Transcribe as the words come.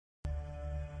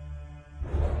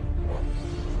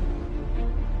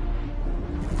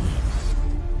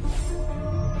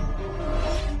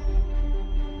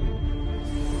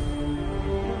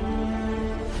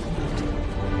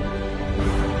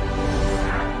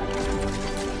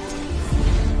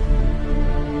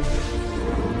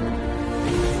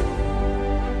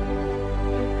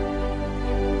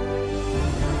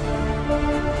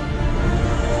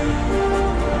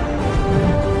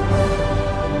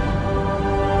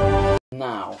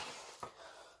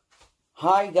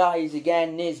Hi guys,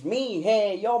 again, it's me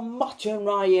here, your Mutton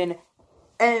Ryan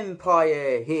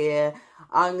Empire here.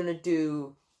 I'm going to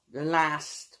do the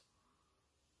last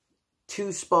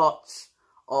two spots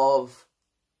of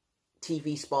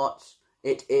TV spots.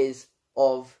 It is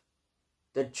of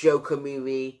the Joker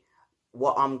movie,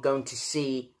 what I'm going to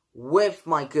see with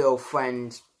my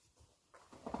girlfriend.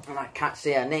 And I can't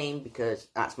say her name because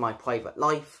that's my private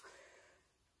life.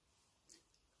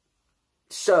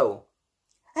 So,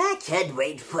 I can't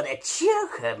wait for the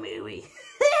Joker movie.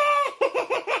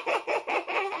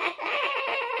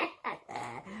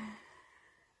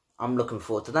 I'm looking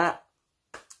forward to that.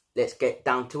 Let's get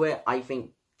down to it. I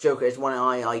think Joker is one of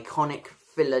my iconic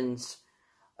villains.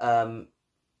 I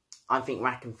think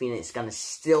Joaquin Phoenix is going to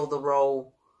steal the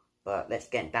role. But let's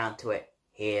get down to it.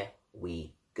 Here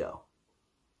we go.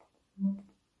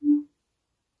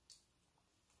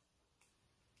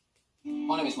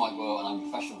 My name is Mike Will and I'm a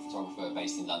professional photographer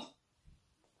based in London.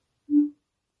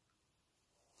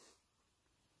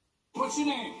 What's your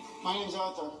name? My name's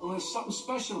Arthur. Well, there's something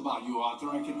special about you, Arthur,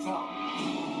 I can tell.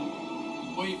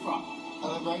 Where are you from? I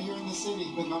live right here in the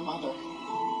city with my mother.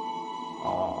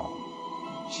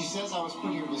 Aww. She says I was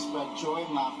put here to spread joy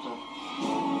and laughter.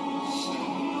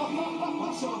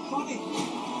 What's so funny?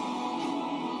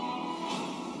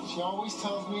 She always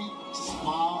tells me to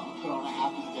smile and put on a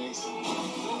happy face.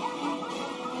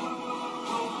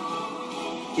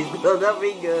 It's gonna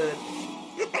be good.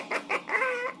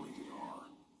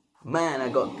 Man, I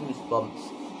got goosebumps.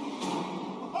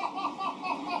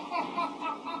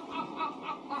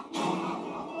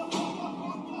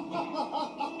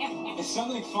 It's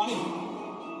something funny.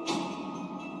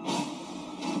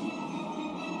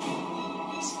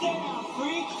 Stay down,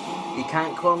 freak! You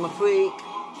can't call him a freak.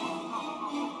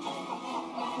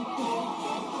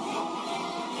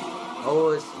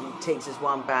 Oh, it takes us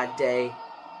one bad day.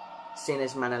 Seeing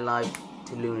this man alive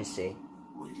to lunacy.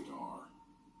 Rated R.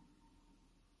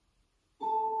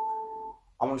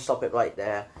 I'm gonna stop it right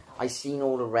there. I've seen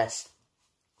all the rest.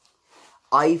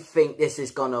 I think this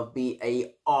is gonna be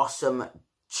a awesome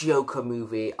Joker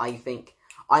movie. I think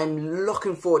I'm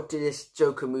looking forward to this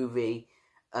Joker movie.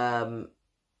 To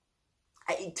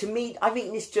me, I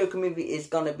think this Joker movie is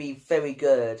gonna be very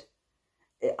good.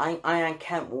 I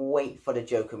can't wait for the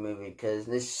Joker movie because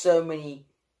there's so many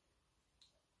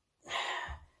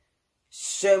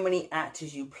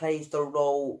actors who plays the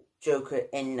role Joker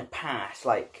in the past,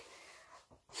 like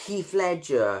Heath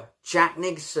Ledger, Jack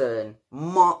Nicholson,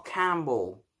 Mark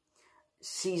Campbell,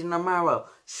 Cesar Romero,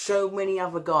 so many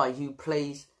other guys who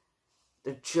plays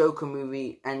the Joker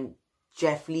movie, and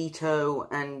Jeff Leto,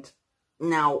 and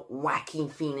now Joaquin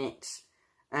Phoenix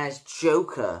as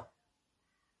Joker.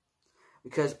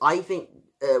 Because I think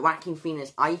Joaquin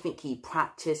Phoenix, I think he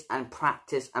practiced and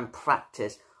practiced and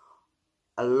practiced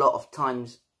a lot of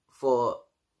times for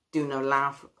doing a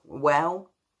laugh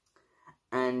well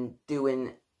and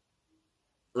doing,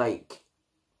 like,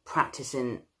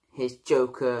 practicing his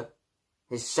Joker,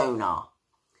 his sonar.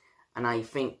 And I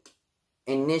think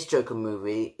in this Joker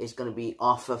movie, it's going to be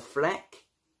Arthur Fleck.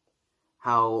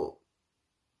 How,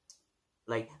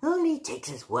 like, only takes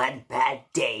us one bad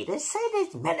day to send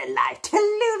this man alive to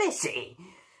lunacy.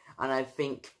 And I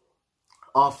think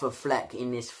Arthur Fleck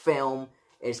in this film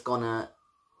is gonna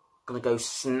go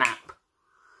snap,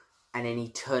 and then he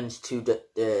turns to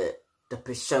the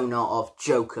persona of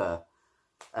Joker.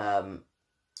 I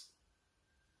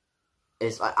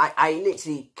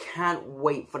literally can't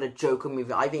wait for the Joker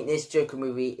movie. I think this Joker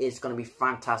movie is gonna be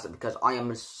fantastic because I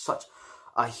am such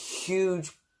a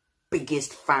huge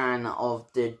biggest fan of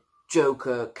the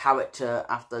Joker character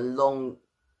after long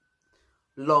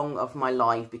of my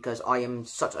life, because I am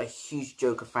such a huge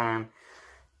Joker fan,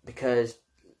 because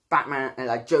Batman,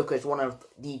 like Joker, is one of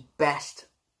the best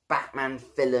Batman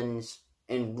villains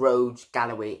in Rogues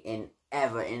Gallery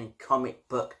ever in comic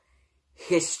book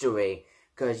history.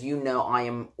 Because you know I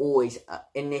am always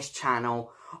in this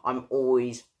channel, I'm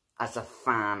always as a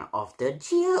fan of the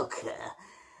Joker.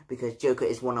 Because Joker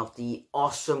is one of the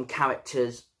awesome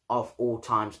characters of all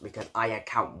times. Because I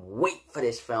can't wait for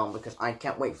this film. Because I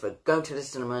can't wait for going to the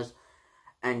cinemas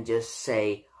and just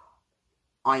say,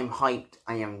 I am hyped.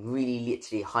 I am really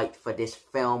literally hyped for this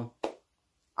film.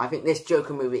 I think this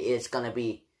Joker movie is going to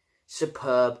be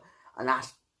superb. And I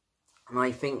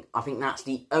think that's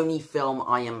the only film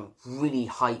I am really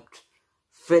hyped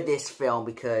for this film.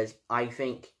 Because I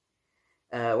think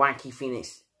Joaquin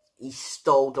Phoenix, he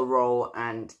stole the role,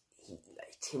 and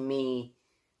to me,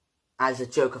 as a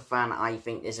Joker fan, I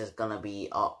think this is gonna be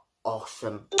an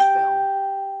awesome film.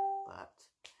 But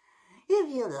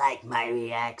If you like my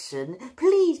reaction,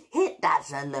 please hit that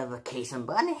notification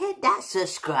button and hit that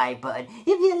subscribe button. If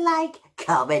you like,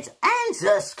 comment and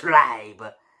subscribe.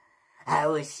 I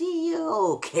will see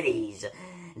you kitties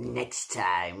next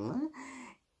time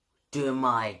doing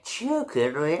my Joker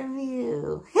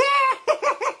review.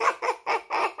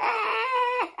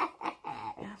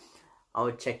 I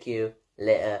will check you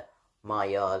later, my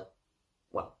yard.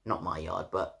 Well, not my yard,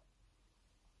 but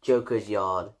Joker's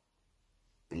yard.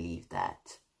 Believe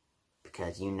that.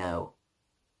 Because you know,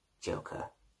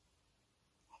 Joker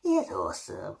is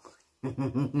awesome.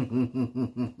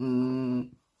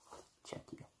 Check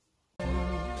you.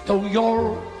 Though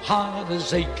your heart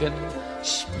is aching,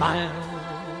 smile,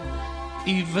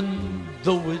 even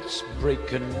though it's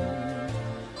breaking.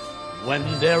 When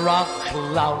there are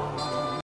clouds